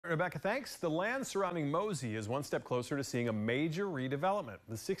Rebecca, thanks. The land surrounding MOSI is one step closer to seeing a major redevelopment.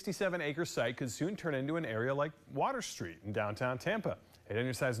 The 67-acre site could soon turn into an area like Water Street in downtown Tampa. 8 on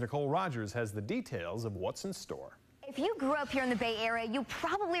your side's Nicole Rogers has the details of what's in store. If you grew up here in the Bay Area, you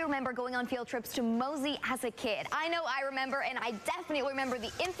probably remember going on field trips to MOSI as a kid. I know I remember, and I definitely remember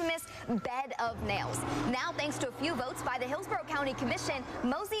the infamous bed of nails. Now, thanks to a few votes by the Hillsborough County Commission,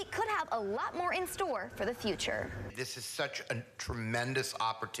 MOSI could have a lot more in store for the future. This is such a tremendous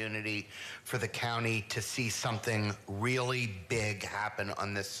opportunity for the county to see something really big happen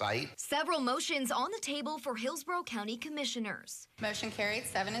on this site. Several motions on the table for Hillsborough County Commissioners. Motion carried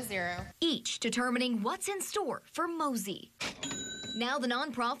 7-0. Each determining what's in store for MOSI. Now the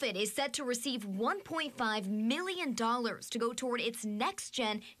nonprofit is set to receive $1.5 million to go toward its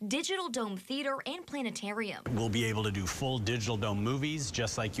next-gen Digital Dome Theater and Planetarium. We'll be able to do full Digital Dome movies,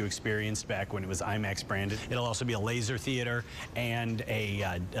 just like you experienced back when it was IMAX branded. It'll also be a laser theater and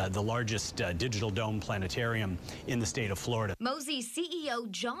the largest Digital Dome planetarium in the state of Florida. MOSI CEO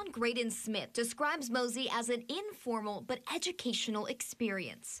John Graydon-Smith describes MOSI as an informal but educational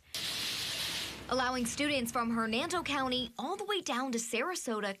experience, allowing students from Hernando County all the way down to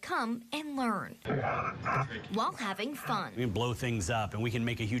Sarasota come and learn while having fun. We can blow things up, and we can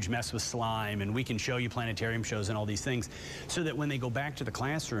make a huge mess with slime, and we can show you planetarium shows and all these things, so that when they go back to the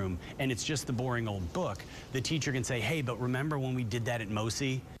classroom and it's just the boring old book, the teacher can say, hey, but remember when we did that at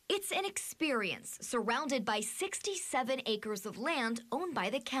MOSI? It's an experience surrounded by 67 acres of land owned by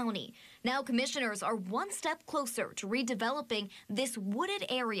the county. Now commissioners are one step closer to redeveloping this wooded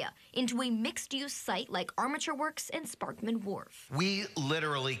area into a mixed-use site like Armature Works and Sparkman Wharf. We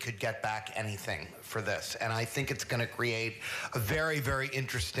literally could get back anything for this, and I think it's going to create a very, very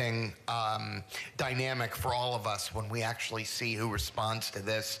interesting dynamic for all of us when we actually see who responds to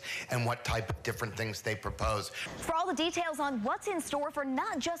this and what type of different things they propose. For all the details on what's in store for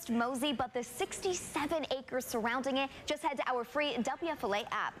not just MOSI, but the 67 acres surrounding it, just head to our free WFLA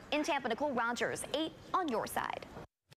app. In Tampa, Nicole Rogers, 8 on your side.